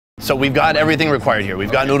So we've got everything required here.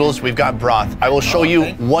 We've got noodles, we've got broth. I will show you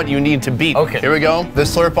what you need to beat. Okay. Here we go. The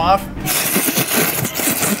slurp off.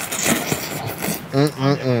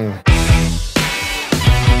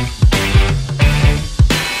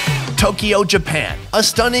 Tokyo, Japan. A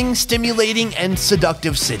stunning, stimulating, and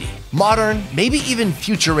seductive city. Modern, maybe even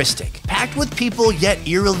futuristic. Packed with people yet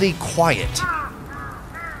eerily quiet.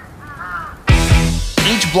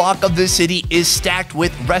 Each block of the city is stacked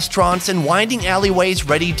with restaurants and winding alleyways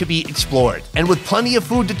ready to be explored. And with plenty of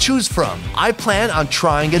food to choose from, I plan on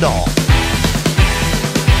trying it all.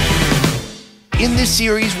 In this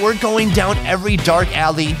series, we're going down every dark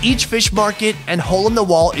alley, each fish market, and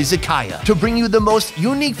hole-in-the-wall izakaya to bring you the most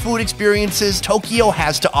unique food experiences Tokyo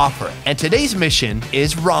has to offer. And today's mission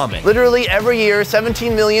is ramen. Literally every year,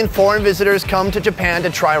 17 million foreign visitors come to Japan to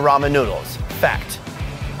try ramen noodles. Fact.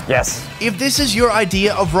 Yes. If this is your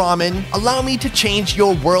idea of ramen, allow me to change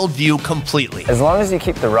your worldview completely. As long as you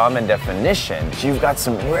keep the ramen definition, you've got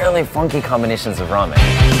some really funky combinations of ramen.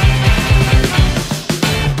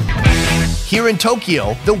 Here in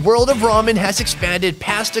Tokyo, the world of ramen has expanded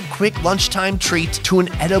past a quick lunchtime treat to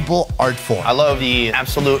an edible art form. I love the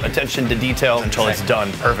absolute attention to detail until it's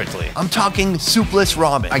done perfectly. I'm talking soupless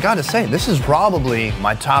ramen. I gotta say, this is probably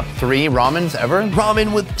my top 3 ramens ever.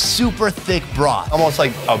 Ramen with super thick broth. Almost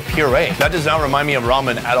like a puree. That does not remind me of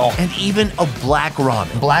ramen at all. And even a black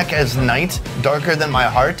ramen. Black as night, darker than my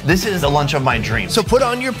heart. This is the lunch of my dreams. So put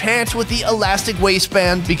on your pants with the elastic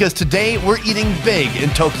waistband because today we're eating big in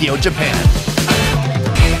Tokyo, Japan.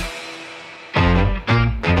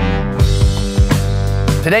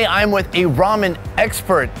 Today I'm with a ramen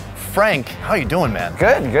expert, Frank. How you doing, man?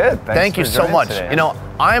 Good, good. Thank you so much. Today. You know,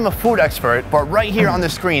 I'm a food expert, but right here on the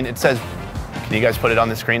screen it says, can you guys put it on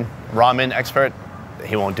the screen? Ramen expert?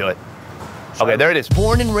 He won't do it. Okay, there it is.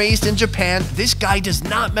 Born and raised in Japan, this guy does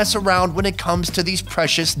not mess around when it comes to these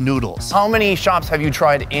precious noodles. How many shops have you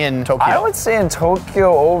tried in Tokyo? I would say in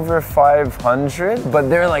Tokyo over 500, but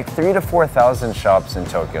there are like 3,000 to 4,000 shops in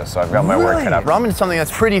Tokyo, so I've got my work cut out. Ramen is something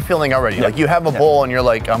that's pretty filling already. Yeah. Like you have a bowl and you're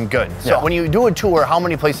like, I'm good. So when you do a tour, how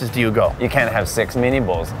many places do you go? You can't have 6 mini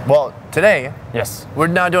bowls. Well, today, yes, we're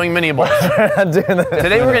not doing mini bowls.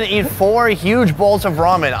 Today we're gonna eat 4 huge bowls of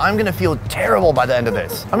ramen. I'm gonna feel terrible by the end of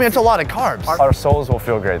this. I mean, it's a lot of carbs. Our souls will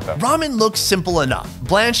feel great though. Ramen looks simple enough.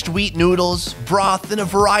 Blanched wheat noodles, broth, and a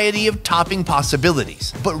variety of topping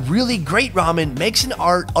possibilities. But really great ramen makes an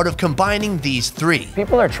art out of combining these 3.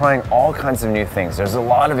 People are trying all kinds of new things. There's a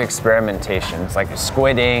lot of experimentation. It's like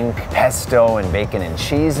squid ink, pesto, and bacon and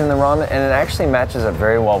cheese in the ramen, and it actually matches up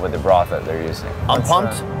very well with the broth that they're using. I'm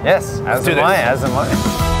pumped. Yes, as am I, as am I.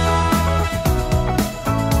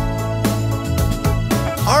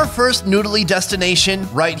 Our first noodly destination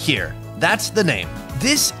right here. That's the name.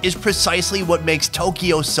 This is precisely what makes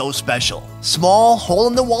Tokyo so special. Small,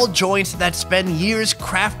 hole-in-the-wall joints that spend years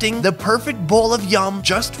crafting the perfect bowl of yum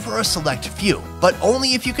just for a select few. But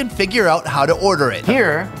only if you can figure out how to order it.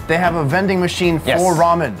 Here, they have a vending machine for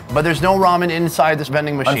ramen, but there's no ramen inside this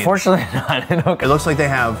vending machine. Unfortunately not. It looks like they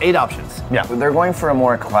have 8 options. Yeah, they're going for a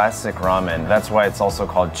more classic ramen. That's why it's also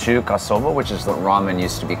called chuka soba, which is what ramen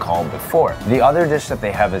used to be called before. The other dish that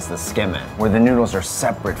they have is the skimen, where the noodles are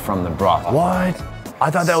separate from the broth. What? I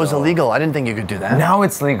thought that was illegal. I didn't think you could do that. Now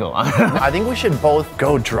it's legal. I think we should both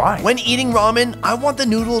go dry. When eating ramen, I want the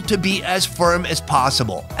noodle to be as firm as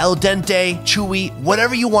possible. Al dente, chewy,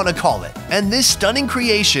 whatever you want to call it. And this stunning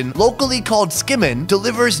creation, locally called skimen,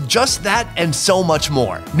 delivers just that and so much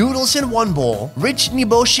more. Noodles in one bowl, rich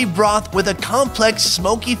niboshi broth with a complex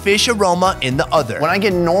smoky fish aroma in the other. When I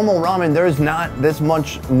get normal ramen, there's not this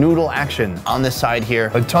much noodle action on this side here.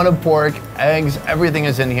 A ton of pork, eggs, everything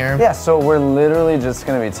is in here. Yeah, so we're literally just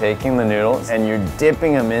gonna be taking the noodles and you're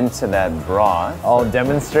dipping them into that broth. I'll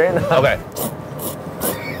demonstrate. Okay.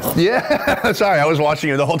 Yeah, sorry, I was watching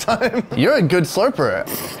you the whole time. You're a good slurper.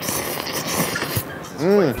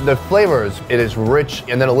 The flavors, it is rich,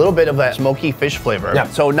 and then a little bit of that smoky fish flavor. Yeah.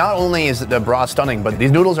 So not only is the broth stunning, but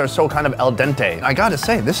these noodles are so kind of al dente. I gotta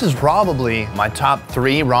say, this is probably my top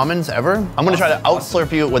 3 ramens ever. I'm gonna try to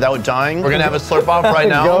out-slurp you without dying. We're gonna have a slurp off right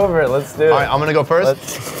now. Go over it, let's do it. All right, I'm gonna go first.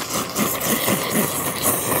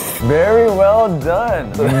 Very well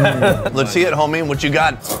done. Let's see it, homie, what you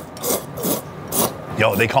got?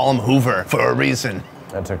 Yo, they call him Hoover for a reason.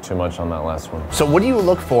 I took too much on that last one. So what do you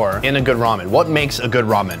look for in a good ramen? What makes a good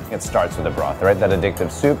ramen? It starts with the broth, right? That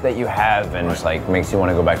addictive soup that you have and just like makes you want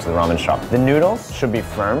to go back to the ramen shop. The noodles should be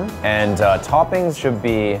firm and toppings should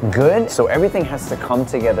be good. So everything has to come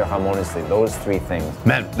together harmoniously, those 3 things.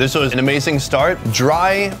 Man, this was an amazing start.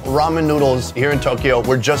 Dry ramen noodles here in Tokyo.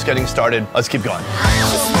 We're just getting started. Let's keep going.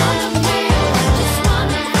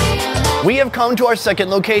 We have come to our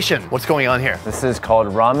second location. What's going on here? This is called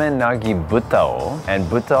Ramen Nagi Butao, and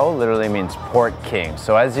Butao literally means pork king.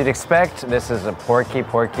 So as you'd expect, this is a porky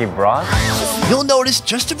broth. You'll notice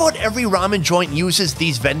just about every ramen joint uses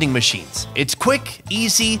these vending machines. It's quick,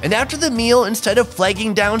 easy, and after the meal, instead of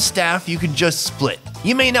flagging down staff, you can just split.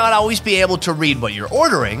 You may not always be able to read what you're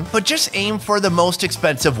ordering, but just aim for the most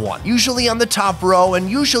expensive one, usually on the top row and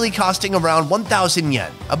usually costing around 1,000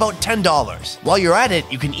 yen, about $10. While you're at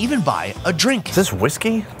it, you can even buy a drink. Is this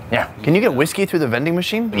whiskey? Yeah. Can you get whiskey through the vending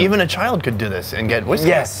machine? Even a child could do this and get whiskey.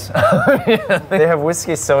 Yes. They have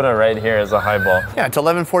whiskey soda right here as a highball. Yeah, it's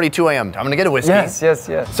 11:42 a.m. I'm gonna get a whiskey. Yes.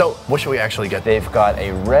 So what should we actually get? They've got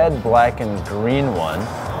a red, black, and green one.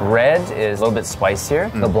 Red is a little bit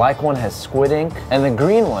spicier. The black one has squid ink, and the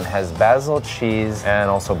green one has basil, cheese, and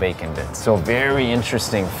also bacon bits. So very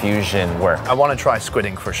interesting fusion work. I want to try squid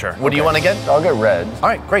ink for sure. What do you want to get? I'll get red. All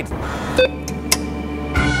right, great.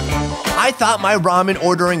 I thought my ramen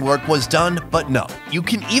ordering work was done, but no. You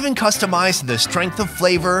can even customize the strength of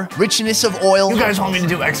flavor, richness of oil. You guys want me to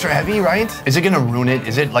do extra heavy, right? Is it gonna ruin it?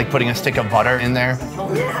 Is it like putting a stick of butter in there?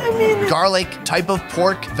 Yeah, I mean... Garlic, type of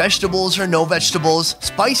pork, vegetables or no vegetables,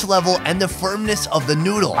 spice level, and the firmness of the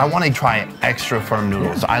noodle. I want to try extra firm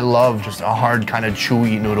noodles. I love just a hard kind of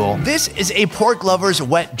chewy noodle. This is a pork lover's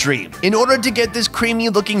wet dream. In order to get this creamy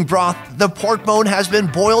looking broth, the pork bone has been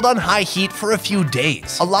boiled on high heat for a few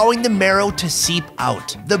days, allowing the marrow to seep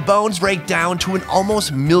out. The bones break down to an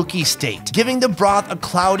almost milky state, giving the broth a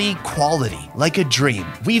cloudy quality, like a dream.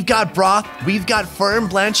 We've got broth, we've got firm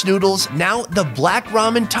blanched noodles. Now the black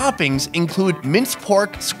ramen toppings include minced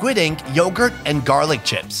pork, squid ink, yogurt, and garlic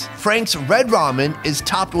chips. Frank's red ramen is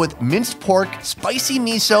topped with minced pork, spicy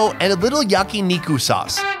miso, and a little yakiniku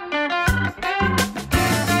sauce.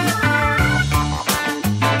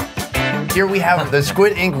 Here we have the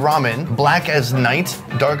squid ink ramen, black as night,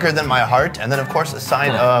 darker than my heart, and then of course a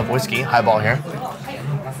side of whiskey, highball here.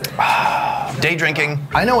 Day drinking.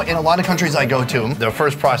 I know in a lot of countries I go to, the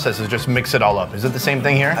first process is just mix it all up. Is it the same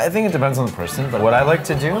thing here? I think it depends on the person, but what I like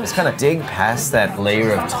to do is kind of dig past that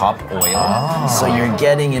layer of top oil. Oh. So you're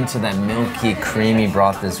getting into that milky, creamy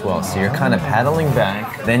broth as well. So you're kind of paddling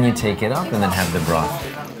back, then you take it up and then have the broth.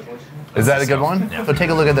 Is that a good one? Yeah. So take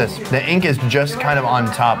a look at this. The ink is just kind of on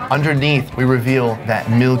top. Underneath, we reveal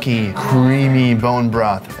that milky, creamy bone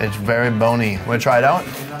broth. It's very bony. Wanna try it out?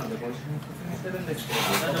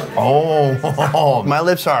 Oh, my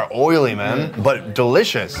lips are oily, man, but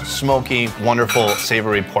delicious. Smoky, wonderful,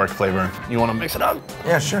 savory pork flavor. You wanna mix it up?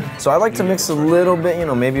 Yeah, sure. So I like to mix a little bit, you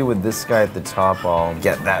know, maybe with this guy at the top, I'll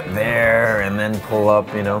get that there and then pull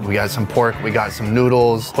up, you know. We got some pork, we got some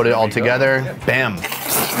noodles, put it all together, bam.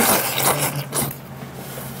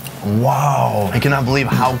 Wow, I cannot believe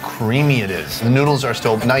how creamy it is. The noodles are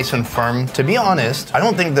still nice and firm. To be honest, I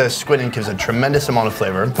don't think the squid ink gives a tremendous amount of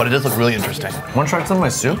flavor, but it does look really interesting. Want to try some of my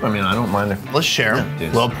soup? I mean, I don't mind if... Let's share.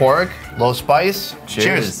 Yeah, little pork, little spice.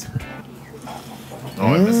 Cheers.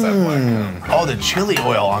 Oh, I missed that one. Oh, the chili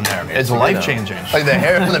oil on there. It's life-changing. Like the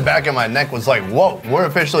hair on the back of my neck was like, whoa, we're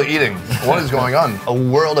officially eating. What is going on? A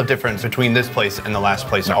world of difference between this place and the last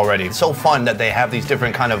place already. It's so fun that they have these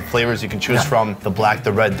different kind of flavors you can choose from. The black,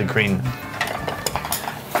 the red, the green.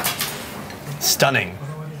 Stunning.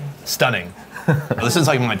 Stunning. This is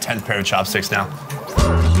like my 10th pair of chopsticks now.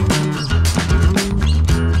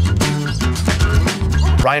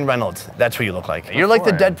 Ryan Reynolds, that's what you look like. You're like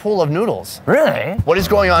the Deadpool of noodles. Really? What is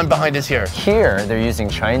going on behind us here? Here, they're using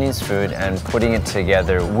Chinese food and putting it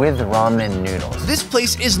together with ramen noodles. This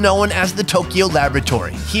place is known as the Tokyo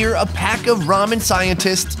Laboratory. Here, a pack of ramen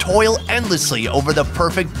scientists toil endlessly over the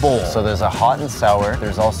perfect bowl. So there's a hot and sour.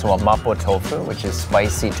 There's also a mapo tofu, which is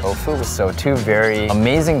spicy tofu. So two very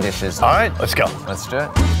amazing dishes. All right, let's go. Let's do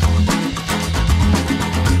it.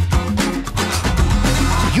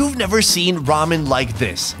 You've never seen ramen like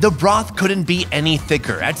this. The broth couldn't be any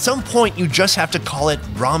thicker. At some point, you just have to call it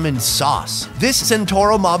ramen sauce. This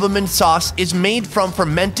Sentoro Mabaman sauce is made from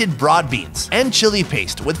fermented broad beans and chili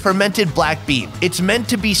paste with fermented black bean. It's meant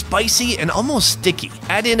to be spicy and almost sticky.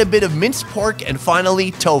 Add in a bit of minced pork and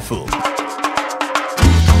finally tofu.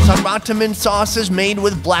 Saratamen sauce is made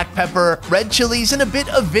with black pepper, red chilies, and a bit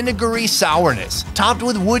of vinegary sourness, topped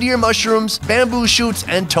with wood ear mushrooms, bamboo shoots,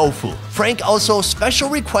 and tofu. Frank also special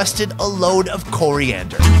requested a load of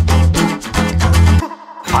coriander.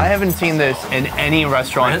 I haven't seen this in any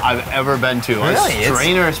restaurant I've ever been to. Really? A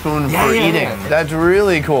strainer spoon for eating. That's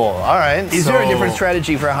really cool. All right. Is there a different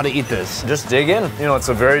strategy for how to eat this? Just dig in. You know, it's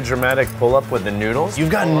a very dramatic pull-up with the noodles. You've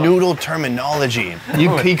got noodle terminology.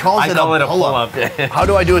 He calls it a pull-up. How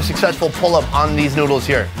do I do a successful pull-up on these noodles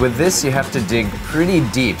here? With this, you have to dig pretty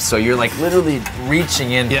deep. So you're like literally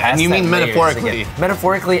reaching in. Yeah, and you mean metaphorically.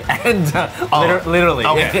 Metaphorically and literally.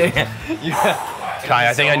 Okay. Kai,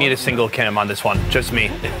 I think I need a single cam on this one. Just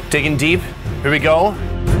me. Digging deep. Here we go.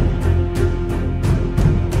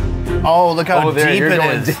 Oh, look how deep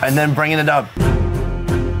it is. And then bringing it up.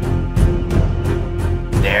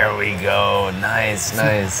 There we go. Nice,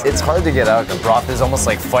 nice. It's hard to get out. The broth is almost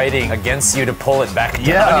like fighting against you to pull it back down.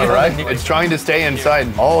 Yeah, right? It's trying to stay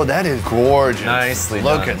inside. Oh, that is gorgeous. Nicely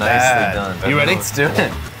done. Look at that. Nicely done. You ready? Let's do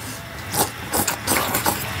it.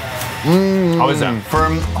 How is that?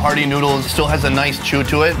 Firm, hearty noodles, still has a nice chew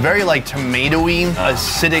to it. Very like tomatoey,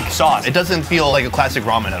 acidic sauce. It doesn't feel like a classic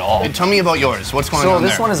ramen at all. Tell me about yours. What's going on there?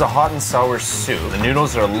 So this one is a hot and sour soup. The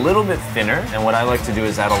noodles are a little bit thinner, and what I like to do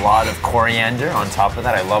is add a lot of coriander on top of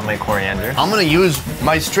that. I love my coriander. I'm gonna use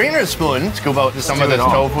my strainer spoon, scoop out some of this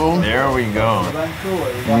tofu. There we go.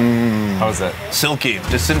 How's that? Silky,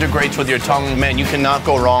 disintegrates with your tongue. Man, you cannot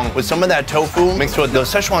go wrong with some of that tofu mixed with those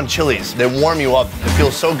Szechuan chilies. They warm you up. It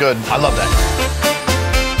feels so good. I love that.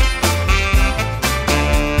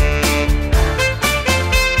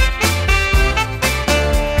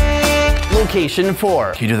 Location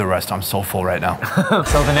 4. Can you do the rest? I'm so full right now.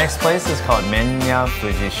 So the next place is called Menya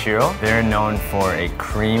Fujishiro. They're known for a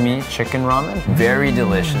creamy chicken ramen. Very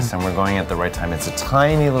delicious, and we're going at the right time. It's a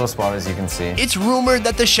tiny little spot, as you can see. It's rumored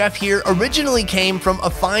that the chef here originally came from a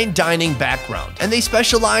fine dining background, and they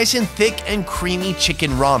specialize in thick and creamy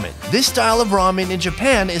chicken ramen. This style of ramen in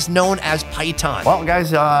Japan is known as paitan. Well,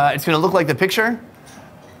 guys, it's gonna look like the picture.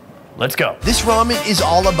 Let's go. This ramen is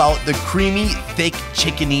all about the creamy, thick,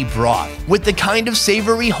 chickeny broth with the kind of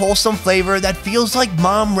savory, wholesome flavor that feels like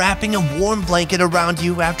mom wrapping a warm blanket around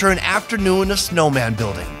you after an afternoon of snowman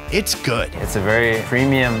building. It's good. It's a very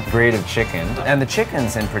premium grade of chicken, and the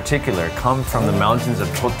chickens in particular come from the mountains of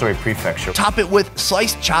Tottori Prefecture. Top it with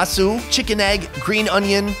sliced chasu, chicken egg, green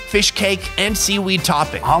onion, fish cake, and seaweed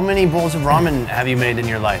topping. How many bowls of ramen have you made in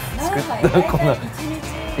your life?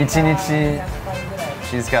 Ichinichi.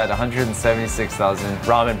 She's got 176,000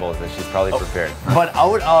 ramen bowls that she's probably prepared. But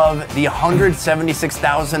out of the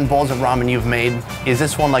 176,000 bowls of ramen you've made, is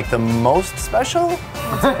this one like the most special?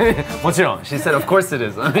 Mochiron. She said, of course it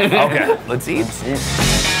is. Okay, let's eat.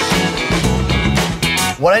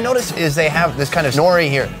 What I noticed is they have this kind of nori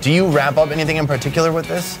here. Do you wrap up anything in particular with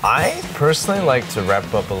this? I personally like to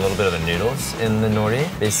wrap up a little bit of the noodles in the nori.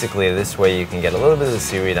 Basically, this way you can get a little bit of the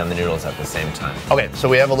seaweed on the noodles at the same time. Okay, so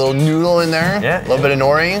we have a little noodle in there. Yeah. A little bit of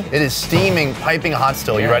nori. It is steaming, piping hot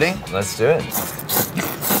still. You ready? Let's do it.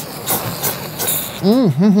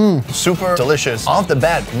 Super delicious. Off the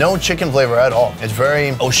bat, no chicken flavor at all. It's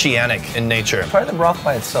very oceanic in nature. Try the broth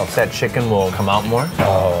by itself. That chicken will come out more.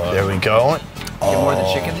 Oh, there we go. Get more of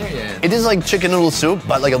the chicken there? Yeah. It is like chicken noodle soup,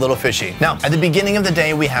 but like a little fishy. Now, at the beginning of the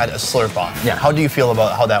day, we had a slurp off. Yeah. How do you feel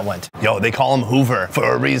about how that went? Yo, they call him Hoover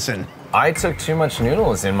for a reason. I took too much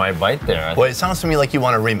noodles in my bite there. Well, it sounds to me like you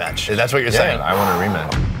want a rematch. That's what you're saying. I want a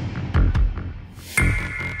rematch.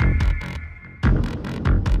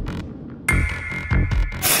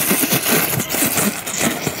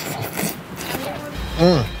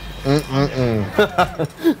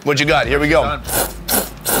 What you got? Here we go.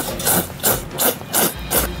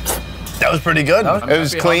 That was pretty good. It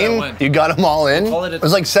was clean. You got them all in. It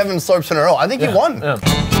was like 7 slurps in a row. I think you won. Yeah.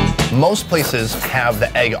 Most places have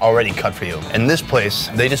the egg already cut for you. In this place,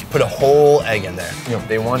 they just put a whole egg in there. You know,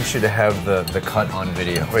 they want you to have the cut on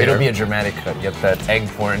video. It'll be a dramatic cut. Get that egg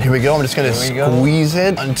pouring. Here we go. I'm just gonna squeeze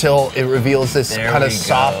it until it reveals this kind of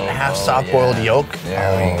soft, half soft-boiled yolk.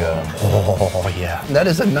 There we go. Oh yeah. That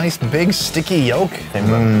is a nice big sticky yolk.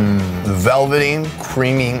 Velvety,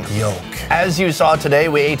 creamy yolk. As you saw today,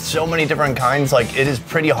 we ate so many different kinds. Like, it is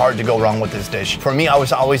pretty hard to go wrong with this dish. For me, I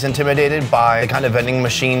was always intimidated by the kind of vending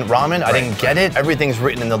machine ramen. I didn't get it. Everything's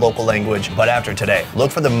written in the local language. But after today,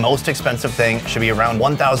 look for the most expensive thing. Should be around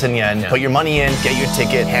 1,000 yen. Put your money in, get your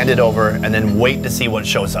ticket, hand it over, and then wait to see what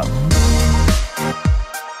shows up.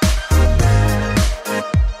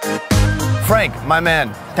 Frank, my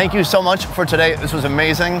man, thank you so much for today. This was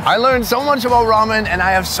amazing. I learned so much about ramen, and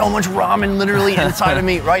I have so much ramen literally inside of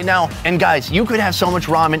me right now. And guys, you could have so much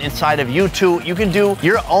ramen inside of you too. You can do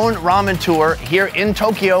your own ramen tour here in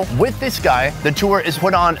Tokyo with this guy. The tour is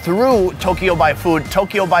put on through Tokyo by Food.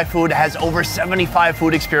 Tokyo by Food has over 75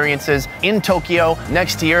 food experiences in Tokyo.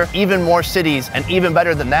 Next year, even more cities, and even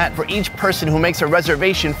better than that, for each person who makes a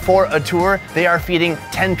reservation for a tour, they are feeding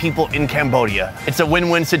 10 people in Cambodia. It's a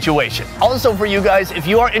win-win situation. Also for you guys, if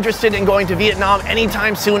you are interested in going to Vietnam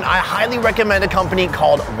anytime soon, I highly recommend a company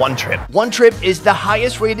called One Trip. One Trip is the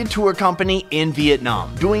highest rated tour company in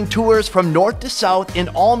Vietnam, doing tours from north to south in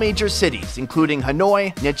all major cities, including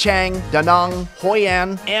Hanoi, Nha Trang, Da Nang, Hoi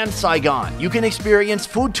An, and Saigon. You can experience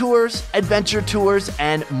food tours, adventure tours,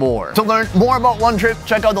 and more. To learn more about One Trip,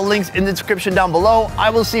 check out the links in the description down below. I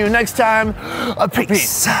will see you next time.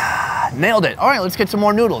 Peace. Nailed it. All right, let's get some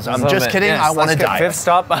more noodles. I'm just kidding. Yes, I want to die. Fifth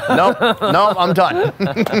stop. Nope, I'm done.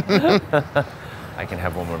 I can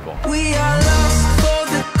have one more bowl. We are lost for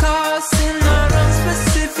the cause in our own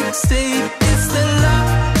specific state.